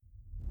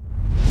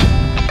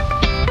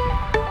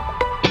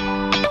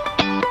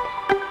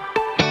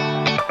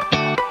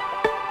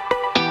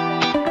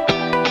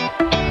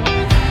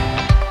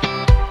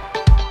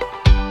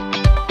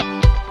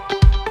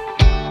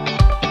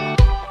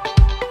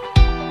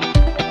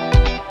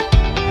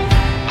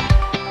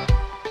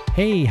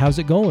Hey, how's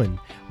it going?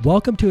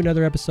 Welcome to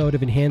another episode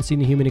of Enhancing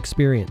the Human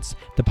Experience,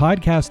 the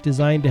podcast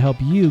designed to help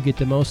you get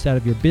the most out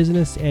of your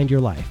business and your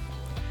life.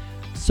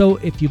 So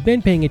if you've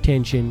been paying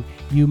attention,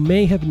 you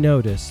may have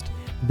noticed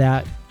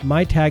that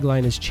my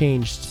tagline has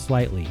changed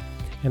slightly,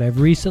 and I've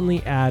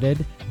recently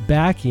added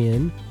back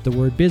in the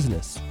word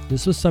business.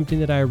 This was something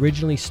that I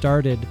originally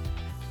started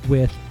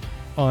with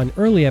on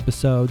early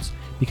episodes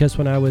because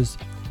when I was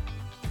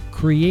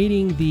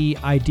creating the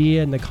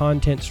idea and the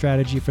content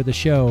strategy for the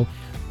show,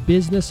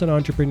 business and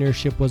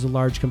entrepreneurship was a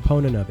large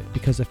component of it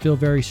because I feel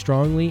very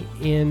strongly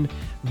in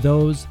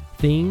those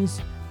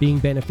things being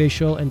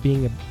beneficial and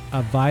being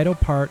a vital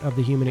part of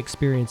the human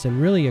experience and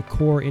really a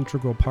core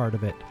integral part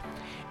of it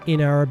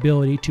in our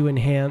ability to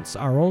enhance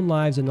our own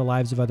lives and the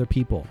lives of other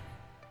people.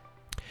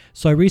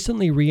 So I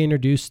recently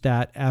reintroduced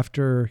that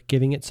after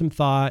giving it some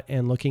thought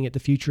and looking at the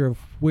future of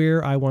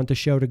where I want the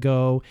show to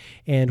go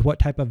and what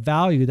type of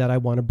value that I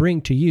want to bring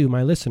to you,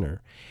 my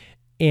listener.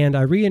 And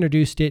I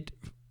reintroduced it,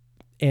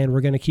 and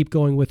we're going to keep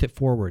going with it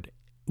forward.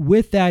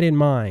 With that in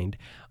mind,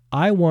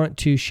 I want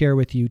to share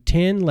with you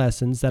 10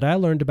 lessons that I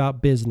learned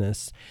about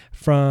business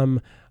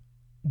from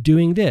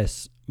doing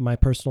this, my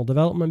personal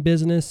development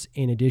business.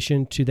 In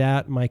addition to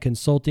that, my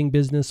consulting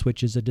business,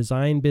 which is a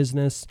design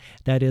business.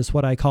 That is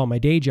what I call my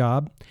day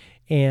job.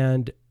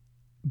 And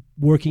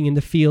working in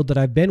the field that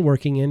I've been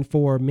working in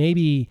for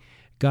maybe,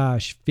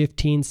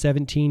 15,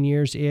 17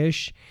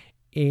 years-ish.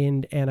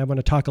 And I'm going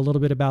to talk a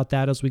little bit about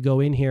that as we go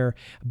in here.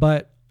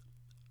 But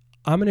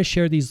I'm going to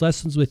share these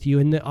lessons with you.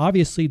 And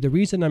obviously, the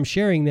reason I'm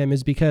sharing them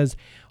is because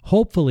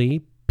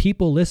hopefully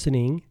people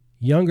listening,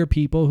 younger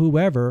people,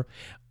 whoever,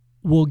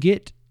 will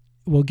get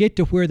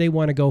to where they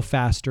want to go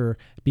faster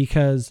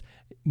because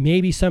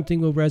maybe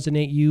something will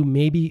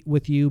resonate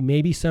with you,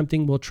 maybe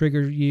something will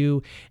trigger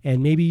you,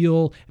 and maybe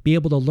you'll be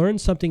able to learn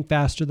something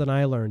faster than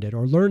I learned it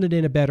or learn it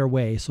in a better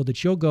way so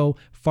that you'll go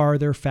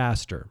farther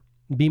faster,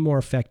 be more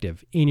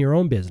effective in your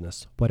own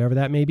business, whatever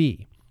that may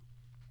be.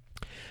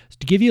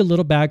 To give you a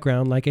little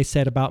background, like I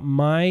said, about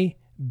my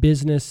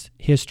business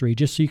history,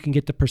 just so you can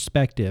get the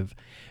perspective,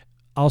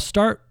 I'll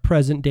start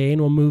present day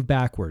and we'll move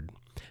backward.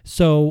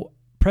 So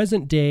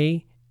present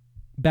day,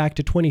 back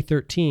to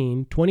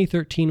 2013.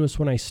 2013 was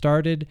when I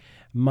started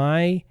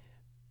my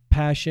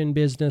passion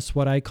business,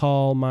 what I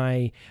call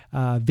my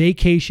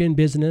vacation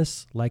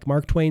business. Like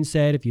Mark Twain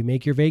said, if you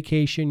make your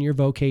vacation your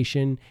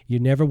vocation, you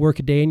never work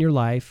a day in your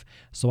life.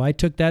 So I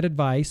took that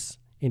advice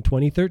in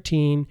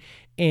 2013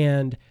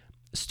 and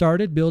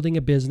started building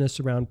a business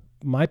around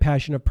my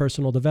passion of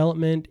personal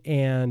development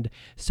and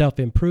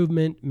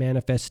self-improvement,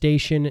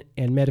 manifestation,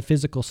 and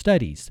metaphysical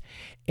studies.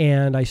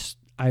 And I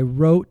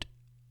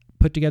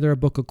put together a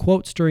book of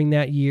quotes during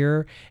that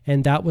year,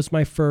 and that was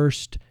my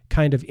first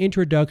kind of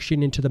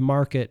introduction into the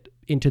market,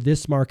 into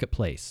this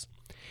marketplace.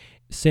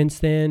 Since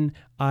then,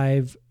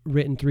 I've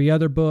written 3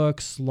 other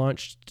books,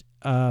 launched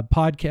a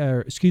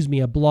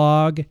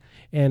blog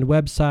and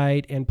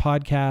website and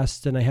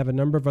podcasts, and I have a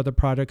number of other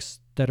products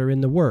that are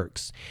in the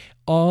works,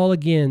 all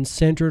again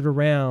centered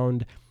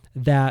around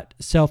that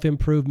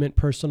self-improvement,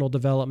 personal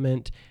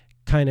development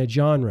kind of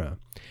genre.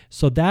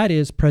 So that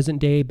is present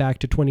day back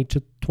to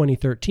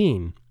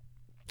 2013.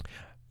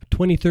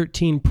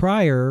 2013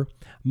 prior,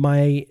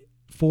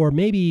 for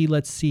maybe,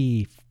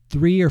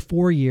 3 or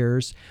 4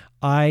 years,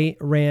 I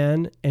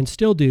ran and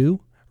still do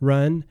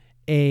run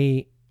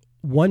a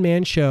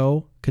one-man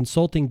show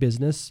consulting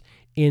business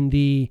in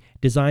the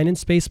design and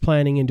space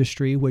planning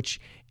industry,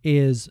 which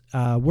is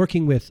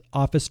working with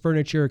office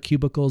furniture,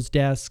 cubicles,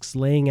 desks,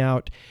 laying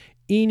out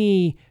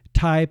any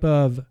type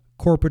of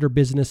corporate or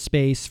business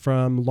space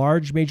from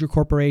large major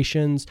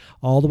corporations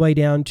all the way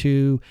down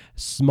to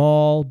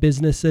small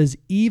businesses,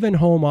 even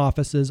home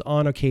offices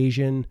on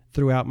occasion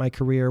throughout my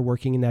career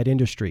working in that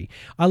industry.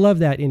 I love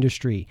that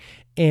industry.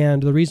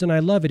 And the reason I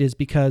love it is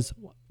because,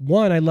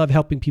 one, I love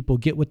helping people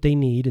get what they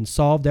need and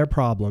solve their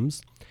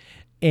problems.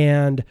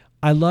 And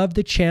I love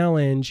the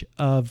challenge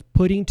of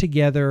putting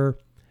together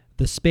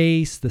the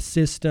space, the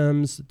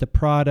systems, the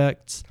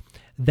products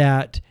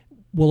that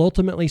will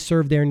ultimately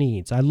serve their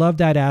needs. I love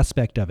that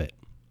aspect of it.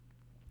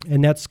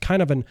 And that's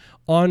kind of an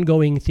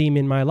ongoing theme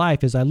in my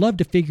life is I love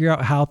to figure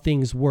out how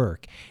things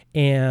work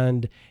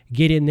and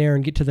get in there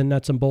and get to the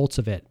nuts and bolts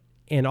of it.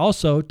 And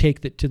also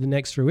take that to the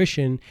next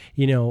fruition,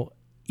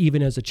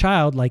 even as a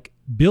child, like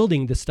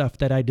building the stuff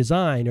that I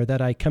design or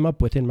that I come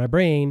up with in my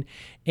brain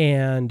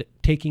and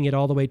taking it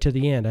all the way to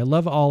the end. I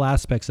love all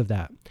aspects of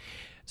that.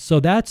 So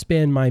that's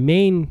been my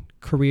main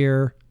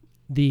career.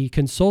 The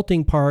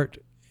consulting part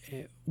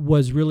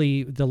was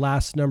really the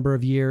last number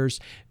of years.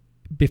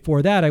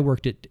 Before that, I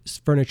worked at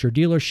furniture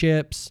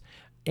dealerships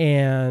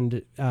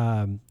and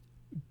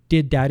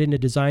did that in a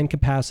design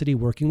capacity,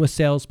 working with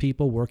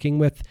salespeople, working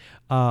with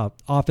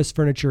office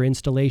furniture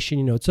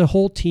installation. It's a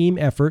whole team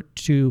effort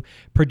to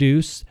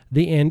produce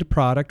the end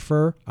product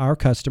for our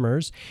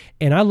customers.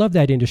 And I love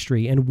that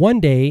industry. And one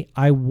day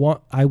I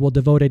will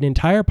devote an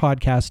entire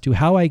podcast to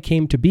how I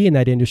came to be in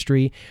that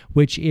industry,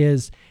 which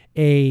is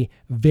a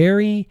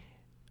very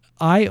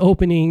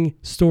eye-opening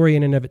story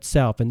in and of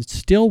itself, and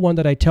still one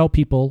that I tell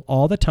people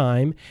all the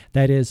time.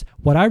 That is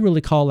what I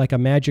really call like a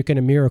magic and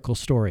a miracle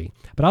story.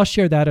 But I'll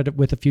share that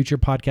with a future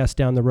podcast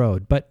down the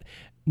road. But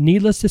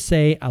needless to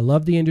say, I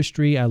love the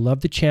industry. I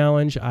love the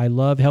challenge. I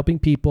love helping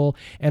people,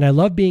 and I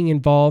love being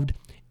involved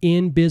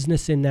in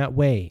business in that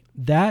way.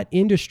 That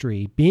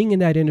industry, being in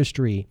that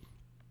industry,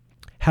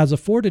 has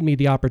afforded me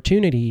the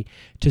opportunity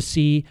to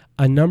see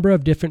a number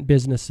of different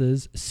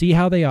businesses, see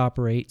how they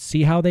operate,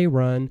 see how they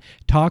run,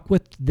 talk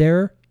with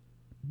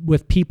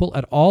people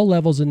at all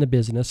levels in the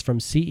business, from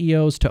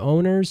CEOs to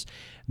owners,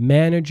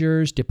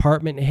 managers,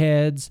 department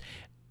heads,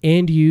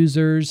 end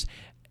users,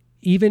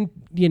 even,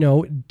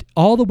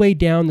 all the way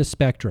down the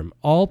spectrum,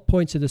 all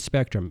points of the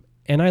spectrum.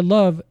 And I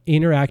love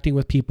interacting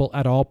with people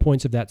at all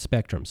points of that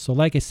spectrum. So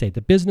like I say,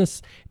 the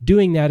business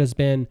doing that has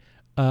been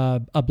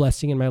a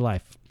blessing in my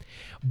life.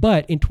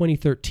 But in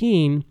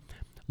 2013,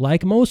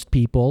 like most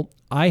people,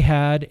 I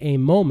had a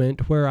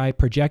moment where I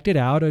projected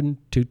out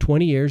into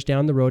 20 years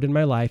down the road in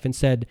my life and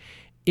said,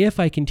 if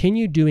I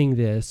continue doing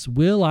this,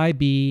 will I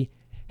be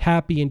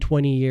happy in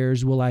 20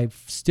 years? Will I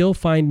still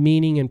find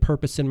meaning and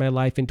purpose in my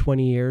life in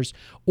 20 years?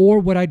 Or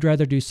would I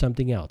rather do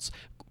something else?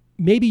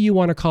 Maybe you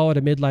want to call it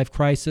a midlife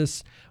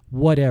crisis,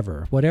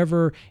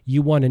 whatever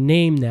you want to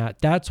name that.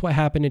 That's what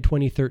happened in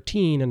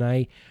 2013. And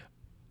I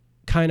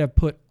kind of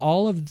put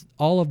all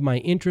of my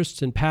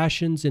interests and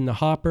passions in the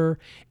hopper,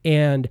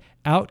 and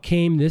out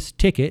came this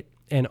ticket,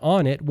 and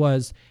on it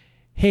was,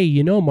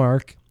 hey,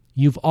 Mark,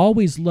 you've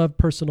always loved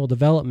personal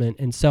development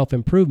and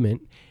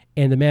self-improvement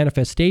and the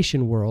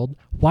manifestation world.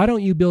 Why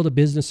don't you build a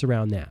business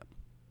around that?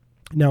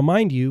 Now,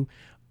 mind you,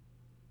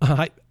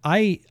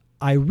 I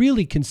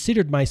really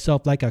considered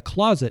myself like a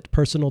closet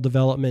personal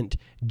development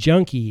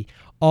junkie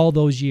all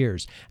those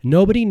years.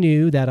 Nobody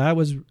knew that I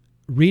was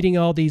reading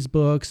all these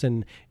books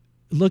and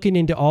looking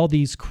into all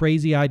these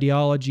crazy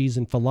ideologies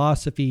and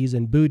philosophies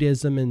and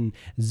Buddhism and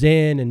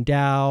Zen and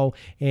Tao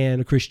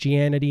and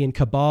Christianity and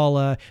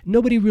Kabbalah.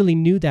 Nobody really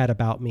knew that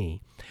about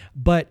me,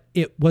 but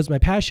it was my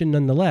passion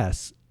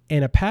nonetheless,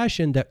 and a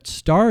passion that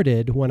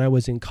started when I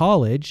was in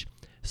college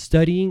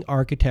studying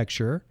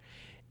architecture.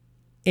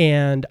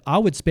 And I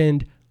would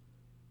spend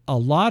a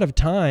lot of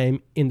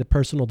time in the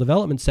personal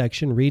development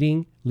section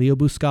reading Leo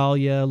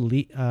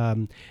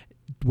Buscaglia,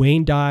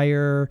 Wayne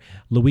Dyer,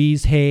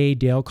 Louise Hay,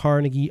 Dale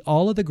Carnegie,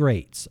 all of the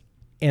greats.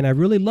 And I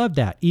really loved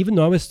that, even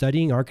though I was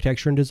studying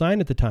architecture and design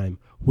at the time,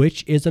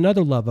 which is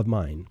another love of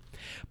mine.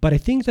 But I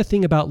think the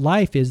thing about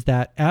life is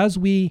that as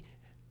we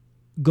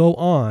go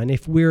on,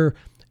 if we're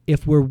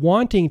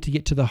wanting to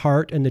get to the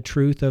heart and the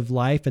truth of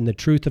life and the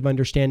truth of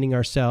understanding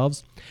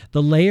ourselves,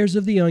 the layers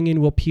of the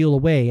onion will peel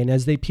away. And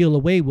as they peel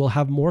away, we'll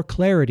have more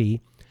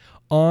clarity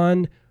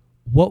on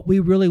what we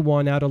really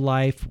want out of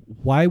life,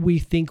 why we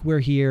think we're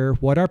here,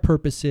 what our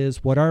purpose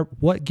is,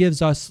 what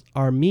gives us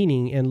our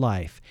meaning in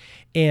life.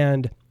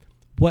 And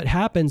what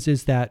happens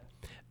is that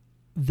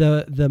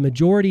the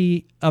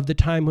majority of the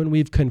time when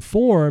we've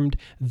conformed,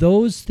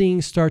 those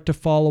things start to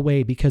fall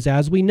away, because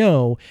as we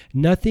know,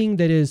 nothing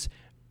that is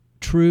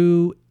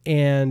true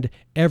and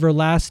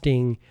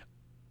everlasting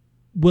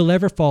will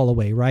ever fall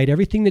away, right?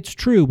 Everything that's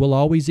true will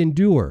always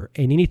endure,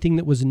 and anything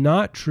that was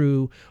not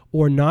true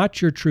or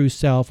not your true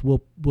self will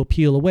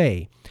peel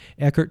away.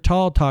 Eckhart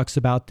Tolle talks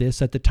about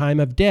this. At the time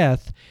of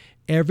death,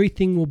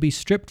 everything will be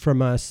stripped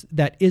from us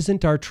that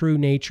isn't our true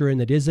nature and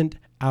that isn't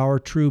our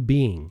true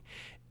being.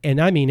 And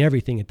I mean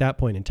everything at that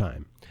point in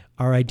time.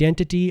 Our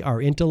identity,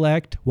 our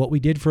intellect, what we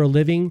did for a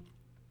living,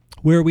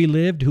 where we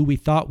lived, who we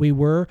thought we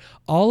were,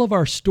 all of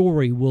our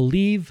story we'll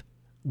leave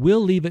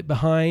it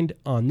behind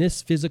on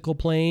this physical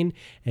plane,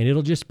 and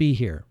it'll just be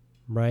here,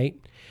 right?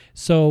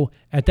 So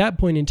at that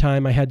point in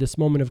time, I had this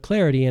moment of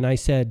clarity, and I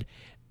said,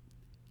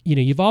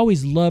 you've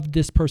always loved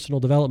this personal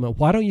development.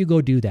 Why don't you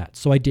go do that?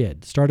 So I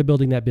did, started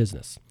building that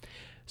business.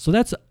 So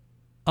that's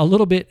a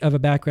little bit of a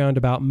background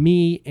about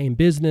me and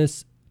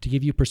business to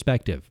give you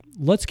perspective.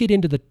 Let's get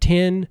into the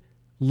 10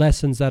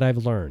 lessons that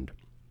I've learned.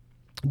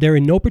 They're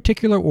in no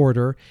particular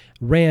order,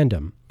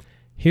 random.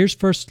 Here's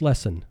first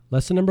lesson.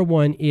 Lesson number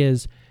 1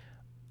 is,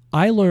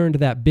 I learned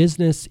that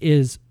business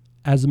is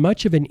as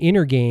much of an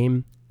inner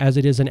game as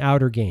it is an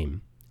outer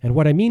game. And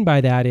what I mean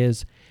by that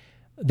is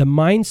the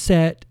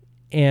mindset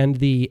and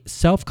the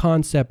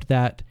self-concept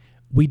that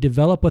we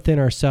develop within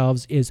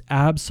ourselves is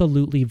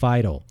absolutely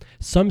vital.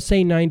 Some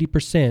say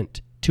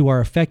 90% to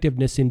our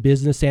effectiveness in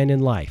business and in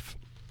life.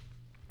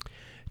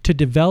 To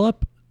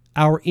develop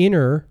our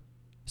inner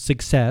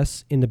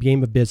success in the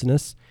game of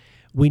business,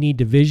 we need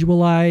to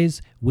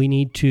visualize, we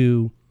need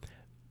to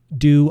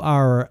do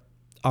our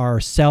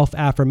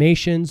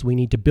self-affirmations, we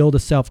need to build a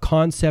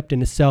self-concept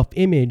and a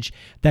self-image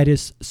that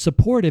is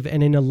supportive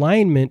and in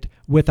alignment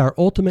with our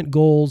ultimate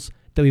goals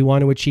that we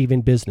want to achieve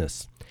in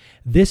business.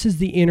 This is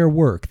the inner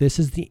work. This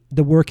is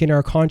the work in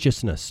our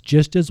consciousness.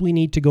 Just as we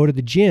need to go to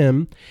the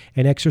gym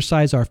and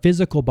exercise our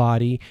physical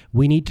body,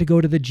 we need to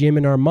go to the gym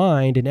in our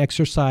mind and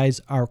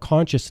exercise our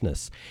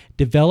consciousness.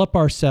 Develop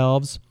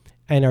ourselves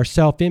and our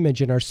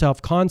self-image and our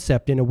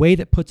self-concept in a way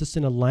that puts us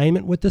in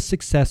alignment with the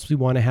success we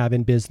want to have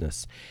in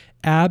business.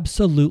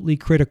 Absolutely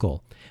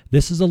critical.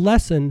 This is a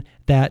lesson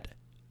that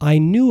I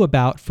knew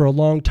about for a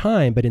long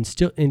time, but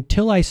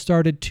until I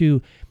started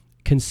to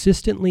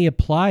consistently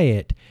apply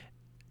it,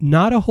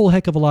 not a whole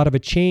heck of a lot of a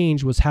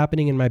change was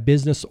happening in my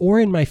business or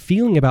in my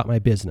feeling about my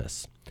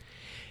business.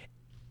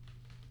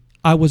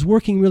 I was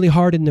working really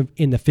hard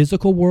in the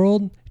physical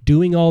world,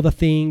 doing all the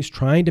things,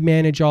 trying to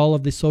manage all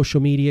of the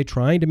social media,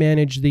 trying to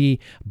manage the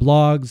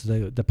blogs,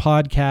 the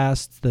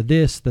podcasts, the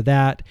this, the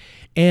that,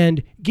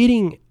 and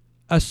getting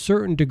a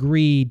certain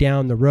degree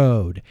down the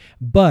road.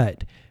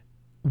 But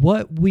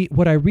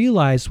what I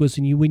realized was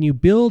when you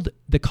build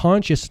the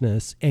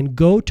consciousness and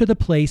go to the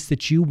place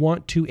that you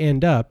want to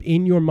end up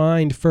in your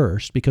mind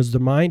first, because the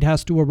mind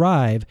has to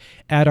arrive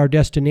at our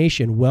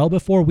destination well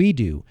before we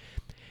do.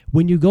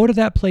 When you go to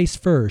that place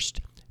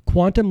first,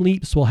 quantum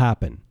leaps will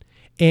happen.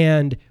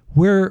 And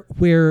where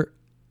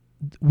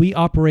we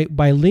operate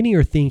by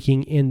linear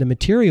thinking in the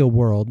material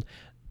world,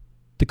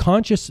 the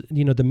conscious,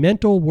 the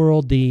mental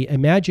world, the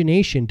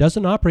imagination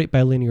doesn't operate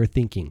by linear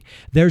thinking.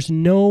 There's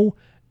no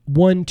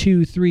 1,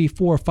 2, 3,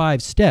 4,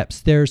 5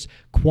 steps. There's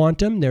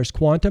quantum,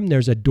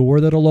 there's a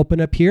door that'll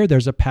open up here,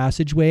 there's a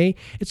passageway.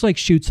 It's like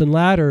chutes and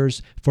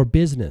ladders for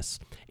business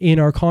in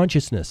our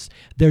consciousness.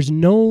 There's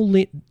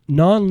no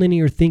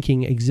non-linear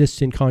thinking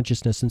exists in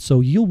consciousness, and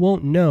so you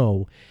won't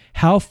know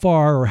how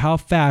far or how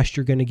fast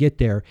you're going to get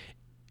there.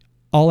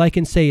 All I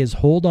can say is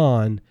hold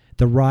on.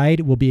 The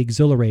ride will be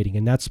exhilarating,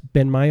 and that's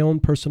been my own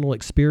personal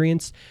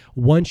experience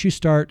once you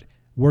start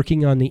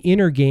working on the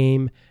inner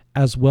game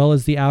as well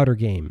as the outer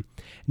game.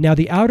 Now,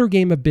 the outer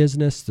game of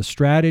business, the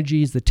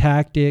strategies, the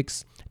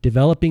tactics,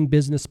 developing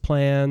business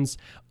plans,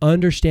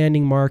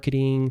 understanding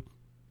marketing,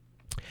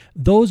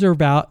 those are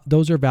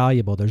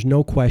valuable. There's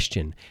no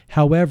question.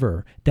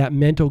 However, that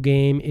mental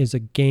game is a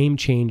game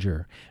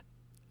changer.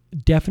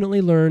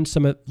 Definitely learn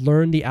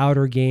the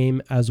outer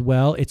game as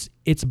well.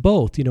 It's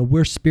both.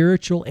 We're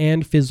spiritual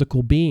and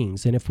physical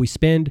beings, and if we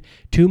spend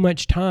too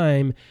much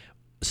time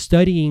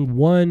studying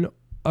one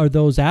or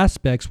those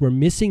aspects, we're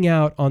missing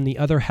out on the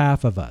other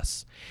half of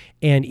us.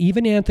 And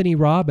even Anthony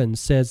Robbins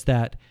says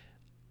that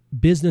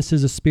business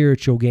is a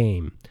spiritual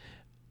game.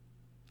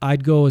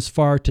 I'd go as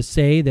far to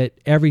say that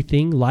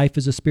life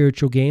is a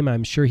spiritual game.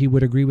 I'm sure he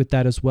would agree with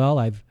that as well.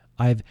 I've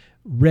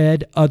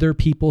read other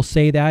people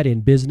say that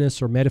in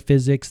business or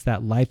metaphysics,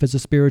 that life is a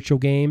spiritual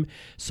game.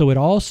 So it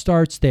all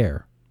starts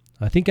there.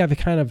 I think I've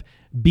kind of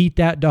beat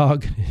that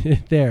dog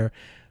there.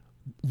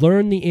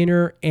 Learn the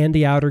inner and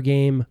the outer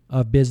game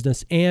of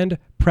business and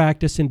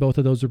practice in both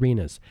of those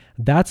arenas.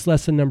 That's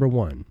lesson number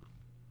 1.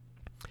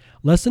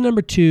 Lesson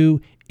number 2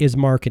 is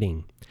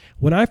marketing.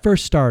 When I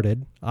first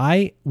started,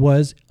 I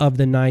was of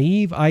the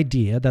naive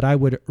idea that I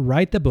would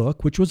write the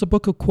book, which was a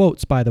book of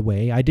quotes, by the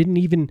way. I didn't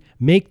even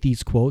make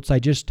these quotes. I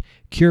just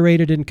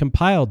curated and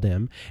compiled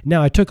them.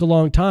 Now, it took a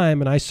long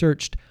time, and I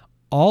searched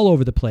all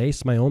over the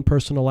place, my own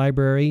personal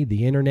library,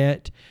 the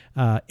internet,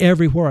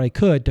 everywhere I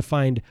could to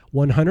find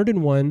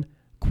 101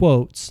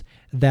 quotes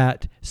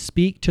that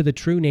speak to the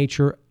true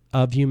nature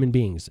of human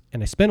beings.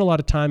 And I spent a lot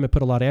of time and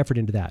put a lot of effort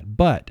into that.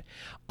 But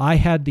I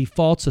had the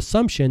false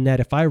assumption that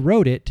if I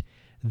wrote it,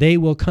 they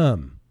will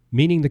come,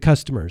 meaning the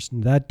customers.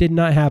 That did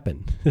not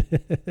happen.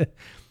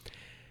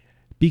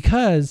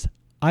 Because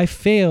I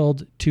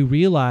failed to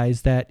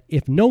realize that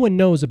if no one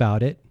knows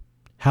about it,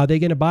 how are they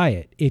going to buy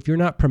it? If you're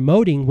not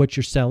promoting what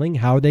you're selling,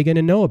 how are they going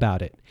to know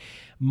about it?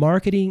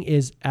 Marketing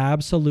is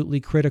absolutely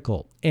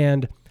critical.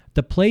 And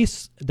the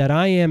place that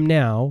I am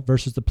now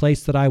versus the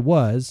place that I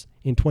was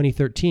in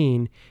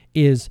 2013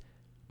 is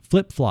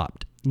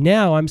flip-flopped.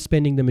 Now I'm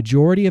spending the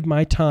majority of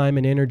my time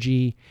and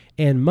energy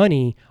and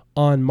money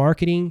on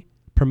marketing,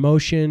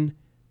 promotion,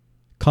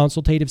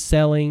 consultative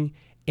selling,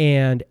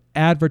 and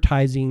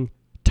advertising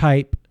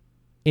type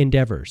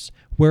endeavors.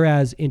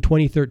 Whereas in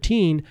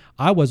 2013,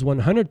 I was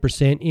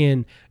 100%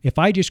 in, if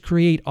I just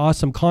create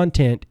awesome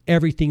content,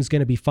 everything's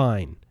going to be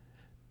fine.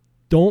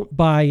 Don't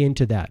buy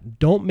into that.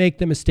 Don't make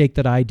the mistake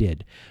that I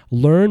did.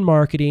 Learn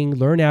marketing,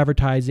 learn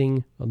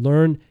advertising,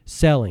 learn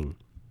selling.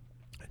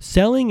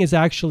 Selling is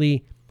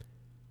actually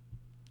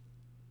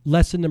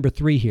lesson number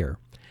 3 here.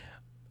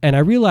 And I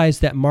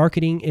realized that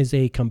marketing is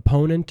a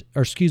component,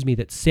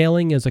 that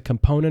selling is a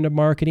component of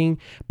marketing,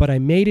 but I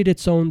made it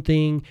its own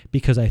thing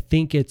because I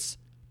think it's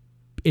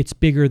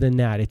bigger than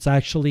that. It's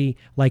actually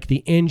like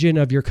the engine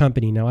of your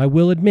company. Now, I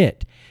will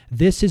admit,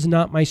 this is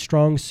not my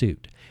strong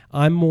suit.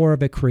 I'm more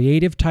of a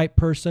creative type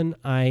person.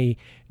 I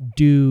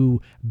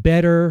do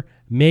better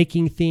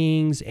making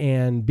things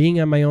and being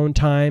on my own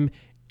time.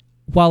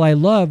 While I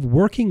love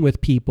working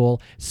with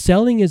people,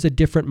 selling is a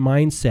different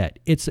mindset.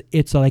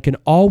 It's like an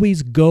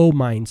always go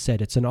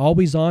mindset. It's an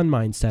always on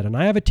mindset. And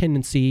I have a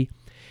tendency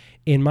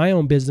in my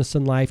own business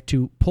and life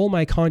to pull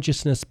my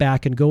consciousness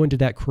back and go into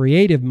that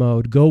creative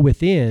mode, go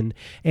within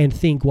and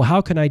think, well, how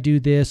can I do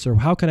this or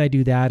how can I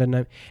do that?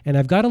 And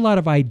I've got a lot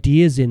of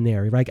ideas in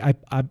there. Like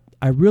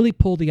I really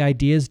pull the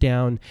ideas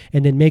down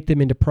and then make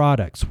them into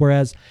products.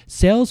 Whereas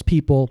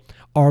salespeople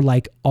are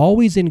like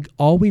always in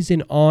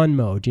on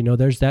mode. You know,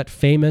 there's that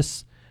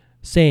famous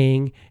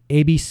saying,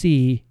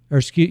 ABC,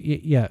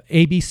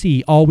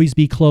 always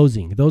be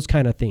closing, those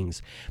kind of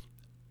things.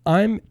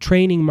 I'm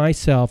training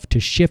myself to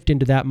shift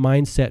into that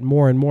mindset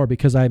more and more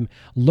because I'm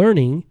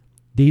learning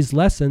these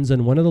lessons.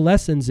 And one of the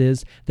lessons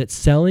is that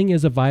selling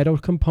is a vital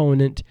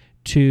component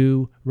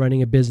to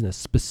running a business,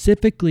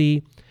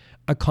 specifically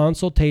a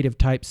consultative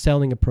type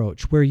selling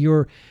approach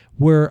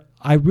where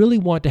I really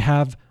want to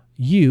have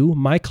you,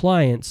 my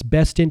client's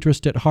best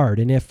interest at heart.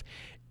 And if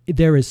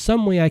there is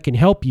some way I can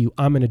help you,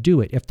 I'm going to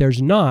do it. If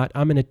there's not,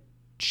 I'm going to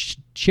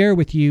share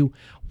with you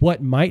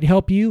what might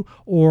help you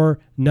or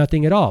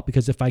nothing at all.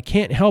 Because if I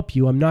can't help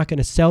you, I'm not going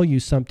to sell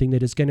you something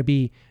that is going to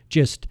be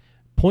just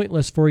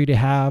pointless for you to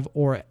have,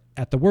 or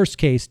at the worst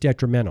case,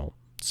 detrimental.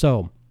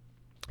 So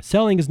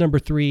selling is number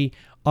 3,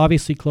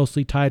 obviously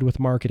closely tied with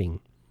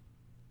marketing.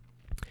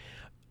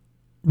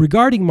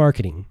 Regarding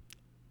marketing,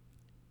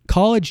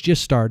 college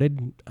just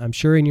started, I'm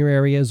sure in your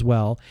area as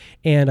well,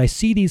 and I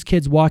see these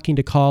kids walking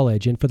to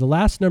college. And for the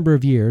last number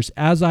of years,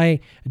 as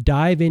I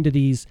dive into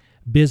these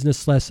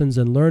business lessons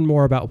and learn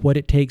more about what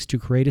it takes to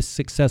create a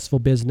successful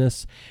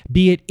business,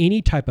 be it any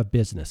type of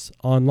business,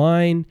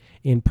 online,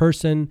 in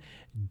person,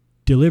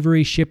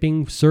 delivery,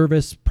 shipping,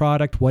 service,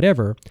 product,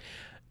 whatever,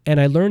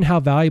 and I learn how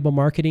valuable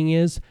marketing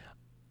is,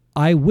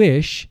 I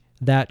wish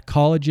that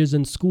colleges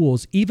and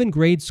schools, even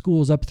grade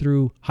schools up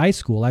through high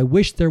school, I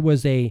wish there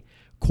was a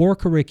core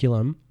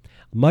curriculum,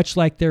 much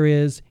like there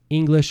is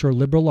English or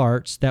liberal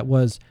arts, that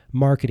was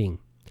marketing.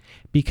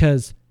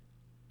 Because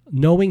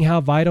knowing how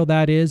vital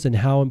that is and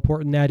how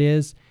important that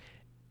is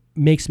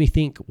makes me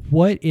think,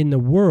 what in the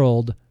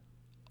world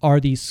are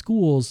these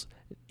schools?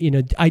 You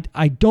know,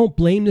 I don't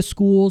blame the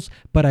schools,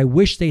 but I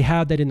wish they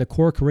had that in the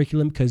core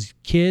curriculum, because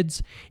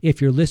kids,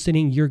 if you're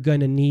listening, you're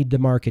going to need the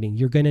marketing.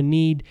 You're going to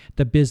need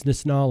the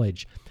business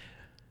knowledge.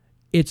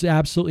 It's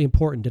absolutely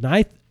important.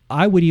 And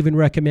I would even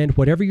recommend,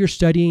 whatever you're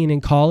studying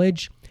in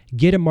college,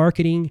 get a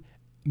marketing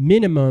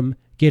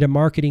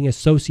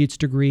associate's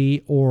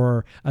degree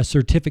or a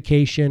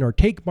certification, or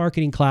take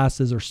marketing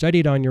classes or study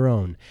it on your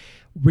own.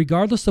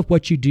 Regardless of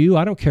what you do,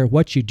 I don't care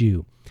what you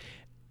do.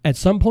 At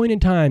some point in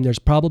time, there's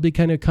probably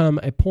going to come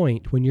a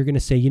point when you're going to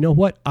say, you know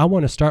what, I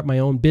want to start my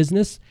own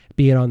business,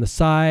 be it on the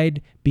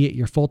side, be it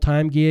your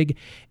full-time gig,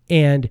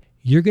 and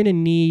you're going to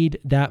need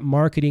that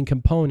marketing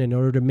component in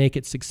order to make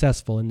it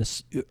successful. And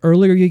the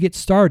earlier you get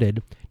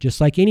started,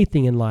 just like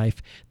anything in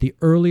life, the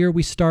earlier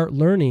we start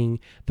learning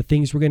the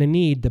things we're going to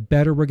need, the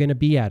better we're going to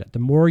be at it.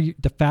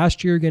 The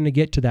faster you're going to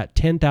get to that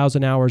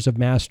 10,000 hours of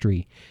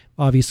mastery.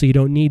 Obviously, you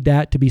don't need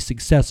that to be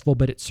successful,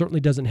 but it certainly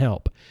doesn't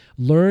help.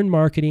 Learn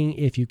marketing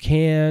if you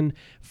can.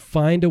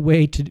 Find a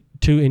way to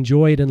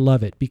enjoy it and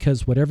love it,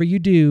 because whatever you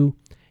do,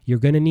 you're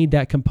going to need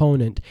that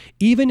component,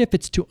 even if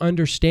it's to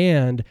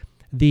understand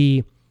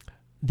the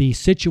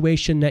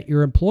situation that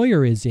your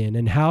employer is in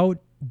and how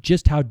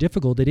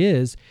difficult it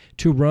is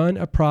to run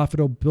a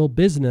profitable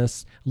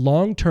business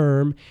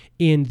long-term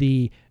in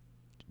the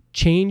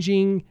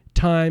changing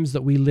times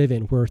that we live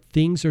in, where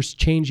things are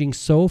changing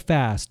so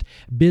fast.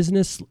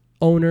 Business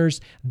owners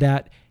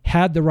that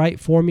had the right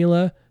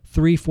formula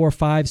 3, 4,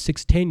 5,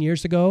 6, 10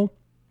 years ago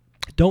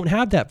don't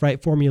have that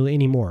right formula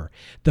anymore.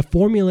 The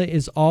formula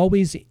is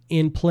always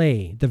in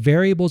play. The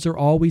variables are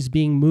always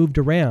being moved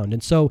around.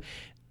 And so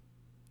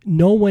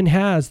no one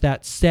has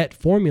that set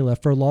formula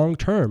for long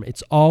term.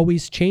 It's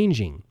always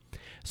changing.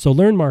 So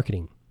learn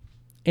marketing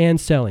and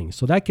selling.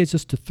 So that gets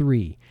us to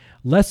 3.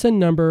 Lesson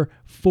number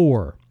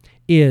 4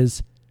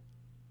 is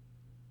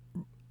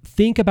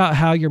think about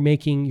how you're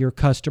making your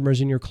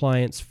customers and your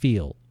clients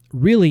feel.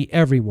 Really,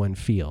 everyone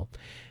feel.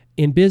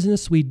 In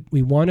business, we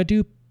want to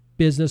do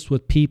business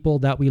with people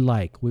that we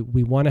like.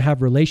 We want to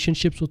have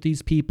relationships with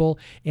these people.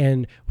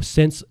 And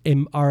since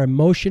our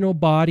emotional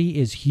body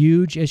is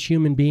huge as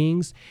human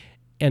beings,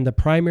 and the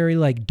primary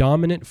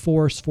dominant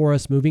force for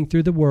us moving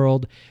through the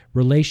world,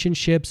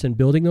 relationships and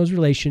building those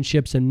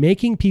relationships and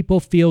making people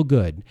feel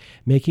good,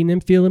 making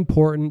them feel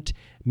important,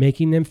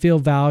 making them feel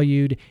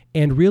valued,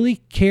 and really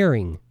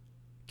caring.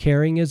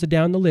 Caring is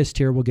down the list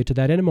here. We'll get to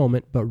that in a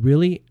moment, but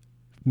really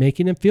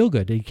making them feel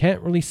good. You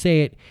can't really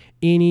say it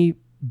any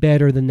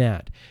better than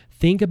that.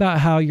 Think about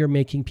how you're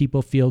making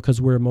people feel,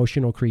 because we're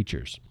emotional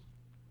creatures.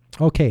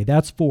 Okay,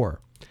 that's 4.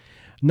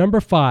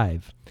 Number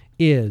 5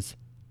 is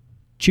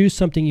choose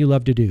something you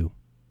love to do.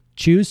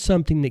 Choose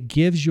something that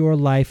gives your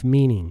life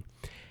meaning.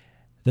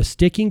 The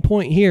sticking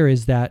point here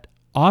is that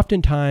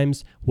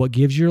oftentimes what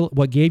gave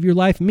your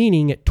life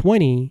meaning at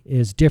 20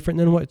 is different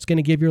than what's going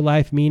to give your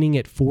life meaning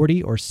at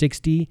 40 or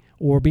 60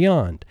 or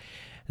beyond.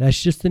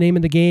 That's just the name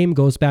of the game.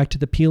 Goes back to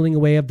the peeling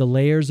away of the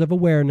layers of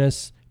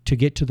awareness to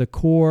get to the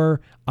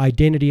core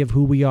identity of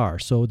who we are.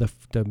 So the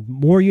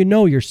more you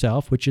know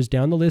yourself, which is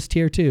down the list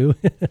here too,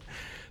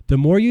 The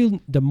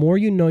more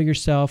you know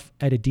yourself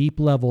at a deep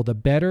level, the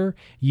better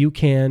you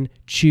can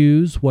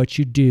choose what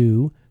you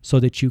do so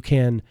that you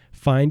can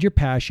find your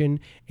passion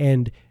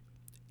and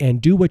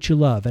do what you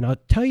love. And I'll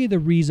tell you the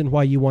reason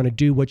why you want to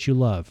do what you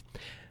love.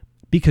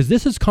 Because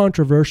this is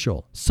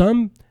controversial.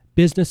 Some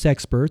business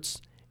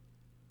experts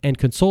and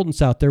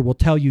consultants out there will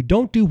tell you,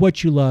 don't do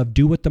what you love,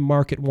 do what the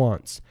market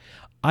wants.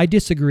 I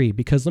disagree,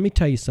 because let me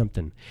tell you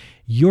something.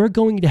 You're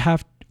going to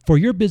have, for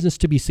your business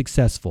to be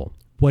successful,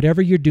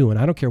 whatever you're doing,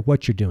 I don't care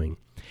what you're doing,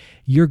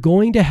 you're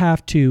going to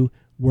have to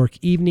work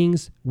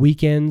evenings,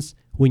 weekends,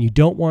 when you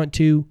don't want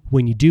to,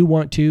 when you do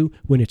want to,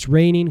 when it's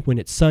raining, when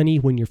it's sunny,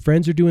 when your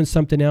friends are doing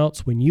something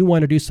else, when you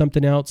want to do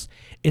something else.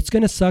 It's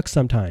going to suck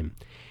sometime.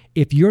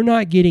 If you're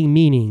not getting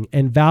meaning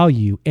and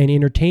value and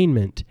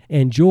entertainment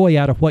and joy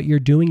out of what you're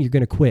doing, you're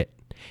going to quit.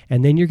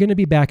 And then you're going to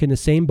be back in the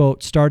same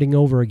boat starting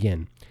over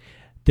again.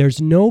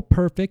 There's no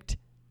perfect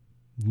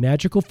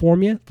magical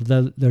formula.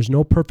 There's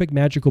no perfect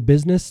magical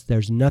business.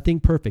 There's nothing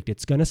perfect.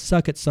 It's going to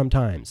suck at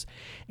sometimes.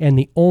 And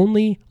the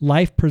only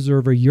life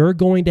preserver you're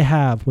going to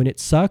have when it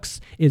sucks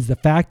is the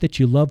fact that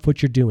you love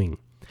what you're doing.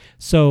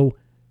 So,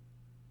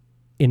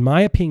 in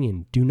my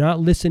opinion, do not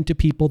listen to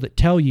people that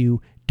tell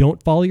you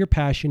don't follow your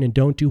passion and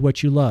don't do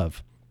what you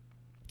love.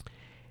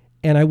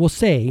 And I will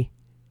say,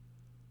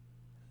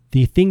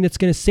 the thing that's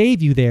going to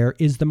save you there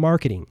is the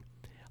marketing.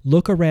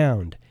 Look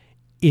around.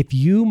 If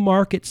you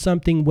market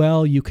something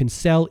well, you can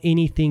sell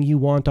anything you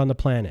want on the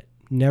planet.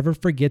 Never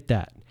forget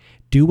that.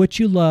 Do what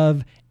you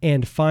love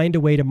and find a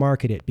way to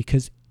market it.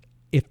 Because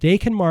if they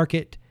can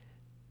market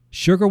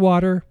sugar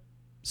water,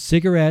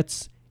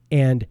 cigarettes,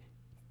 and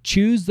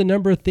choose any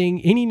number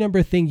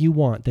of thing you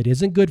want that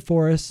isn't good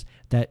for us,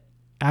 that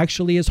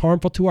actually is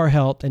harmful to our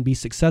health, and be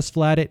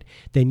successful at it,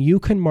 then you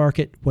can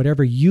market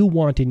whatever you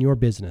want in your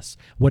business.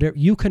 Whatever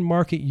you can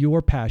market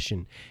your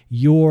passion,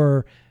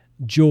 your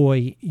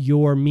joy,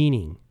 your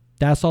meaning.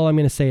 That's all I'm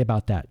going to say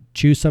about that.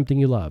 Choose something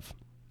you love.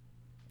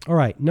 All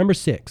right, number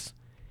 6,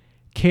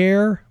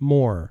 care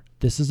more.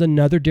 This is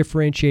another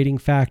differentiating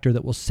factor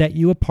that will set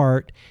you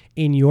apart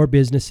in your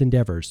business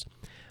endeavors.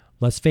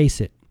 Let's face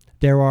it,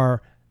 there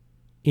are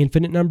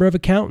infinite number of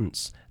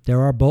accountants.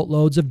 There are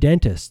boatloads of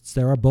dentists.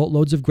 There are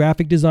boatloads of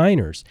graphic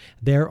designers.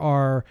 There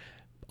are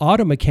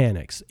auto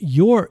mechanics.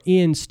 You're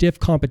in stiff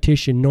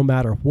competition no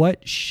matter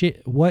what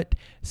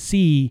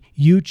sea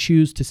you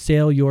choose to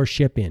sail your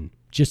ship in.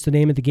 Just the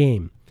name of the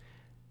game.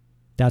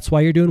 That's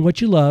why you're doing what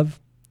you love,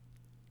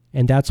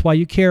 and that's why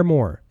you care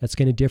more. That's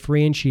going to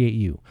differentiate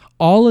you.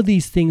 All of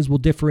these things will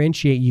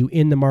differentiate you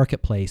in the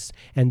marketplace,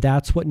 and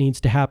that's what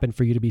needs to happen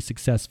for you to be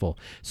successful.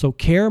 So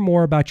care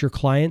more about your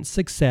client's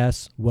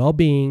success,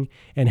 well-being,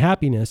 and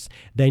happiness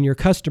than your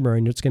customer,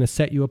 and it's going to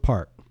set you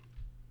apart.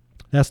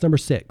 That's number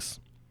 6.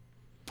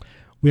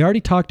 We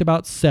already talked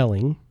about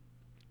selling,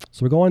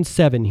 so we're going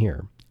 7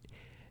 here.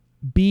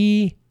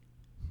 Let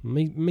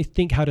me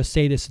think how to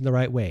say this in the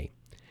right way.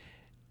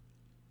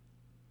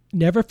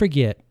 Never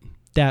forget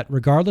that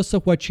regardless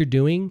of what you're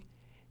doing,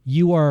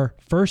 you are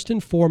first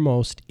and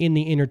foremost in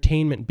the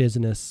entertainment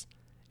business,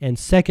 and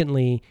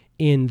secondly,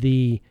 in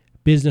the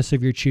business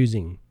of your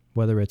choosing,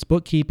 whether it's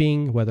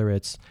bookkeeping, whether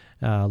it's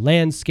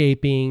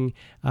landscaping,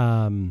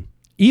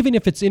 even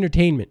if it's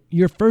entertainment,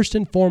 you're first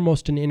and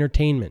foremost in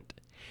entertainment.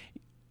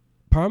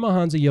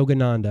 Paramahansa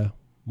Yogananda,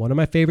 one of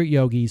my favorite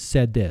yogis,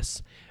 said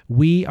this: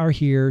 we are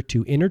here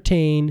to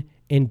entertain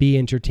and be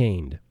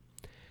entertained.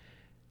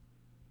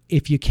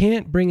 If you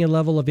can't bring a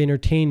level of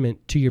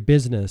entertainment to your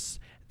business,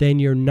 then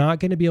you're not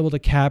going to be able to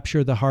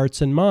capture the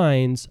hearts and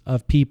minds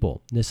of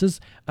people. This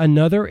is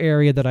another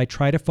area that I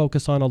try to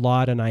focus on a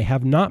lot and I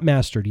have not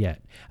mastered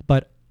yet,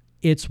 but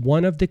it's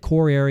one of the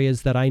core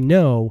areas that I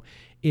know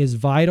is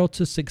vital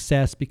to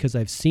success because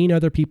I've seen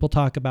other people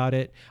talk about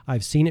it.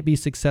 I've seen it be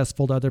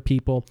successful to other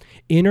people.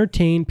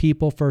 Entertain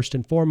people first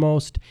and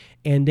foremost,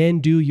 and then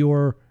give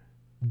your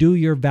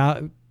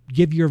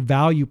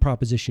value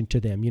proposition to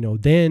them,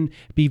 then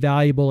be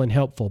valuable and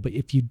helpful. But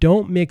if you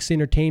don't mix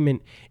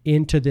entertainment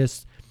into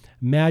this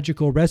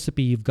magical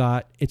recipe you've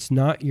got,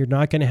 you're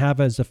not going to have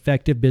as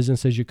effective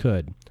business as you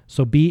could.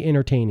 So be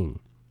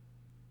entertaining.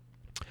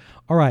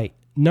 All right.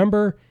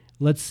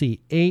 Let's see,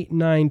 8,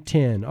 9,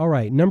 10. All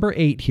right. Number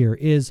 8 here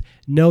is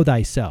know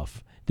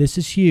thyself. This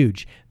is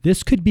huge.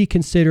 This could be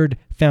considered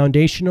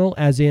foundational,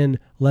 as in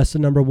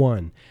lesson number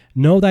 1.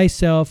 Know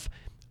thyself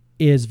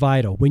is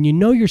vital. When you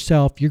know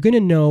yourself, you're going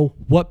to know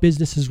what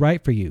business is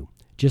right for you.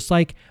 Just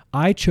like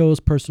I chose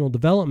personal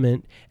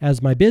development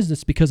as my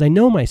business because I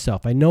know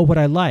myself. I know what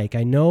I like.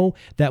 I know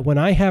that when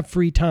I have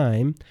free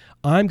time,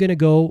 I'm going to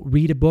go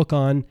read a book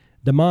on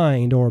the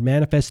mind or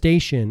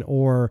manifestation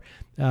or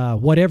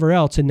whatever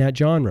else in that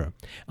genre.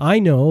 I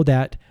know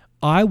that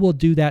I will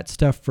do that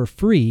stuff for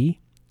free,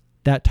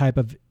 that type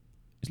of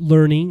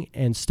learning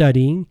and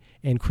studying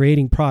and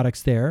creating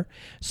products there.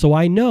 So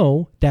I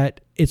know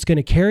that it's going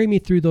to carry me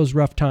through those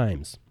rough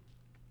times.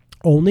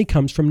 Only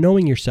comes from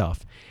knowing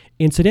yourself.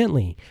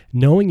 Incidentally,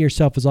 knowing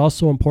yourself is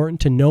also important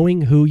to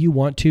knowing who you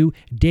want to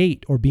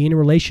date or be in a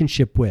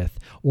relationship with,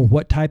 or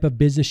what type of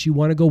business you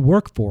want to go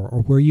work for,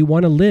 or where you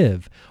want to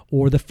live,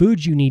 or the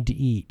foods you need to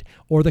eat,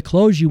 or the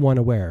clothes you want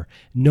to wear.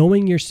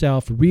 Knowing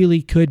yourself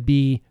really could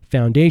be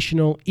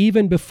foundational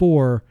even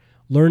before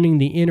learning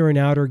the inner and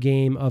outer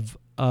game of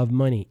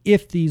money,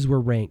 if these were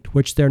ranked,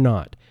 which they're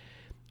not.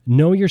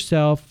 Know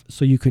yourself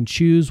so you can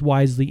choose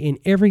wisely in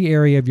every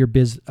area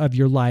of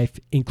your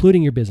life,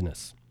 including your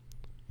business.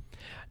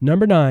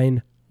 Number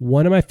 9,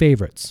 one of my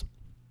favorites.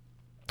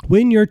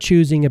 When you're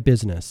choosing a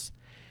business,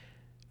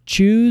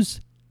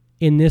 choose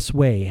in this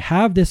way.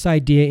 Have this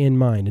idea in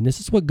mind. And this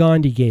is what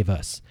Gandhi gave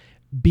us.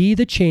 Be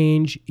the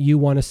change you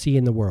want to see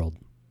in the world.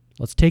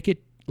 Let's take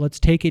it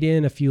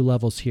in a few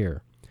levels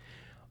here.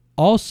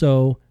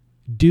 Also,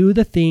 do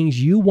the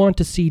things you want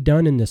to see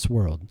done in this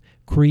world.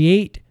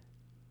 Create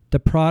the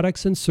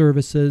products and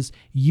services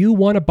you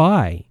want to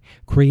buy.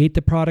 Create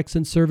the products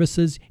and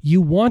services you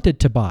wanted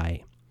to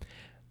buy.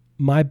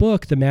 My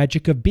book, The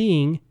Magic of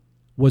Being,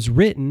 was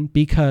written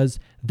because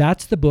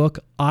that's the book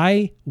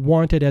I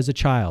wanted as a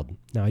child.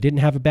 Now, I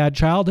didn't have a bad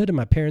childhood and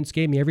my parents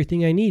gave me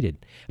everything I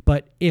needed.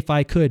 But if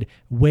I could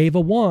wave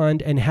a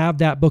wand and have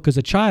that book as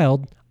a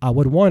child, I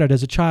would want it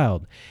as a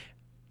child.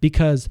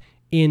 Because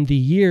in the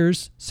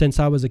years since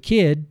I was a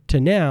kid to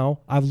now,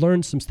 I've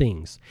learned some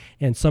things.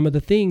 And some of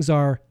the things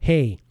are,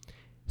 hey,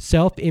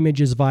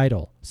 self-image is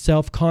vital.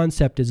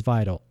 Self-concept is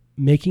vital.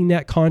 Making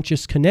that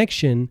conscious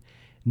connection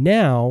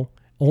now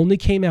only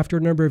came after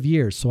a number of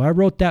years. So I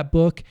wrote that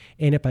book,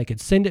 and if I could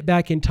send it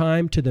back in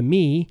time to the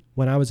me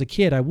when I was a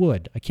kid, I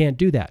would. I can't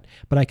do that.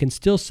 But I can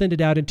still send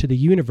it out into the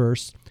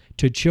universe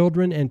to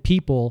children and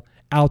people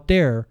out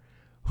there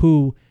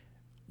who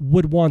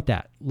would want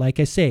that. Like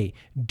I say,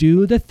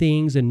 do the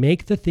things and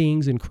make the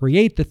things and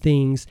create the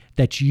things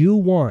that you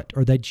want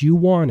or that you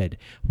wanted.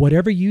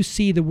 Whatever you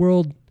see the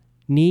world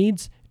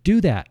needs, do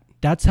that.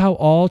 That's how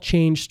all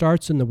change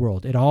starts in the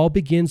world. It all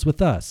begins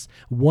with us.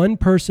 One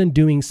person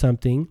doing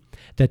something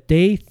that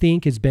they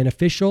think is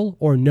beneficial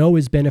or know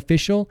is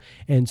beneficial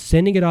and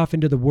sending it off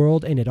into the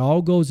world, and it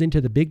all goes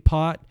into the big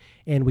pot,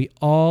 and we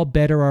all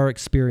better our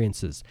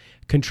experiences.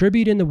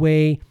 Contribute in the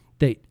way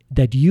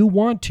that you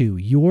want to.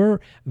 You're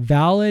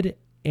valid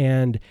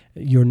and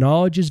your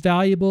knowledge is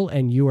valuable,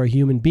 and you are a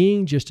human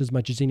being just as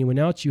much as anyone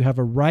else. You have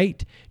a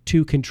right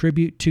to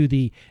contribute to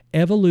the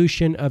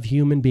evolution of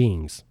human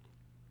beings.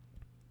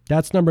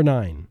 That's number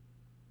 9.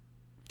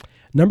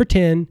 Number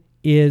 10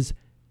 is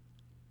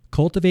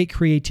cultivate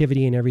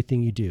creativity in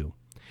everything you do.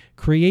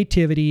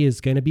 Creativity is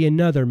going to be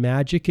another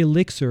magic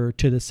elixir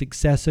to the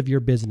success of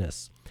your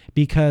business,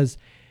 because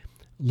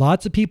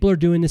lots of people are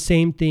doing the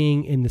same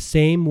thing in the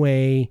same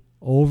way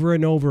over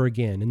and over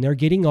again, and they're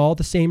getting all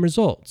the same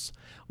results.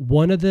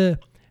 One of the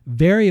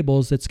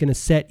variables that's going to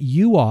set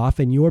you off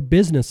and your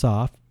business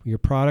off, your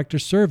product or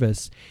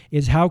service,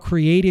 is how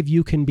creative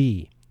you can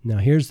be. Now,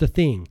 here's the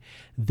thing.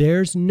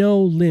 There's no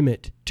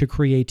limit to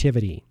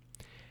creativity.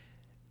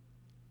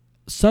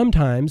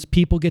 Sometimes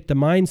people get the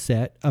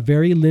mindset, a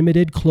very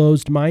limited,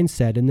 closed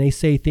mindset, and they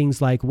say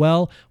things like,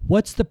 well,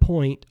 what's the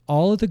point?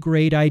 All of the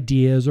great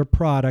ideas or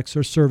products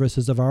or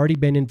services have already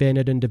been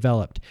invented and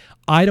developed.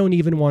 I don't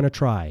even want to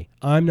try.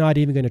 I'm not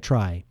even going to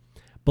try.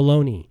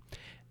 Baloney.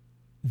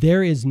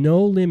 There is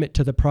no limit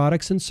to the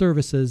products and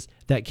services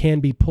that can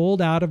be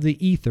pulled out of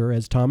the ether,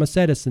 as Thomas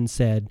Edison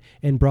said,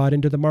 and brought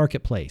into the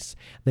marketplace.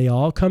 They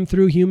all come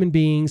through human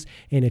beings,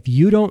 and if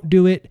you don't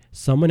do it,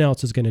 someone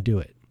else is going to do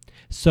it.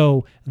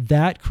 So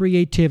that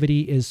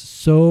creativity is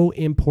so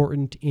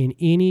important in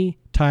any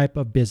type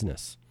of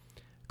business.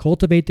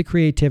 Cultivate the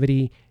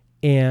creativity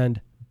and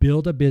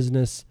build a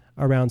business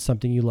around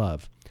something you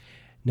love.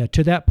 Now,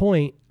 to that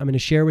point, I'm going to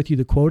share with you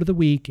the quote of the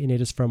week, and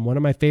it is from one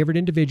of my favorite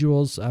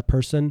individuals, a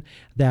person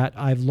that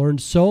I've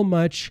learned so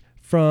much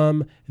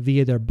from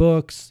via their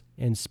books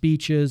and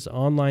speeches,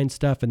 online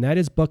stuff, and that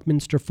is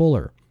Buckminster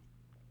Fuller.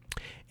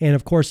 And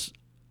of course,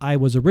 I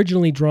was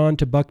originally drawn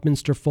to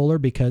Buckminster Fuller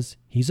because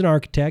he's an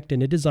architect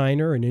and a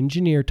designer, an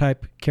engineer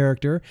type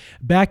character.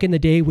 Back in the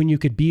day when you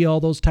could be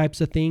all those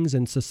types of things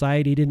and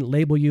society didn't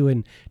label you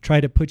and try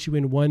to put you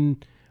in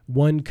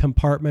one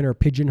compartment or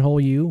pigeonhole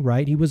you,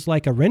 right? He was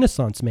like a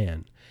Renaissance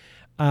man.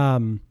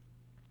 To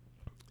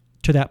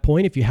that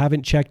point, if you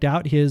haven't checked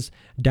out his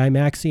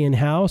Dymaxion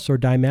house or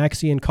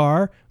Dymaxion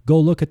car, go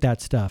look at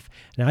that stuff.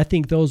 And I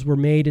think those were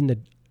made in the,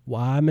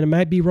 well, I mean, I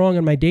might be wrong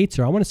on my dates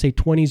here. I want to say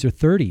 20s or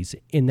 30s,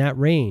 in that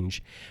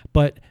range.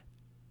 But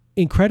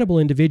incredible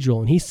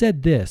individual. And he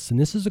said this, and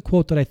this is a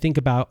quote that I think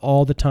about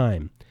all the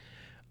time.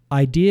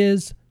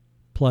 Ideas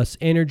plus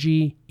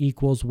energy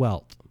equals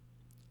wealth.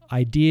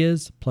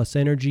 Ideas plus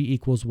energy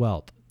equals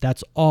wealth.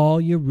 That's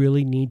all you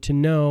really need to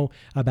know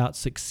about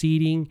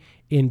succeeding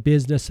in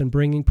business and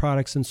bringing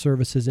products and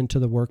services into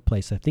the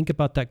workplace. I think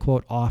about that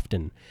quote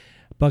often.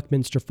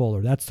 Buckminster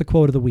Fuller. That's the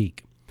quote of the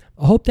week.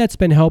 I hope that's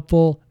been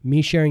helpful,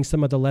 me sharing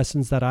some of the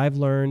lessons that I've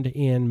learned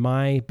in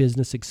my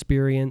business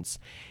experience,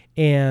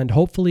 and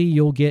hopefully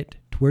you'll get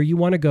to where you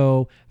want to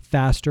go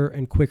faster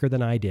and quicker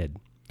than I did.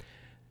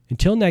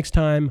 Until next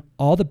time,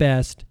 all the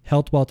best,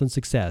 health, wealth, and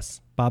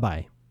success.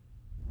 Bye-bye.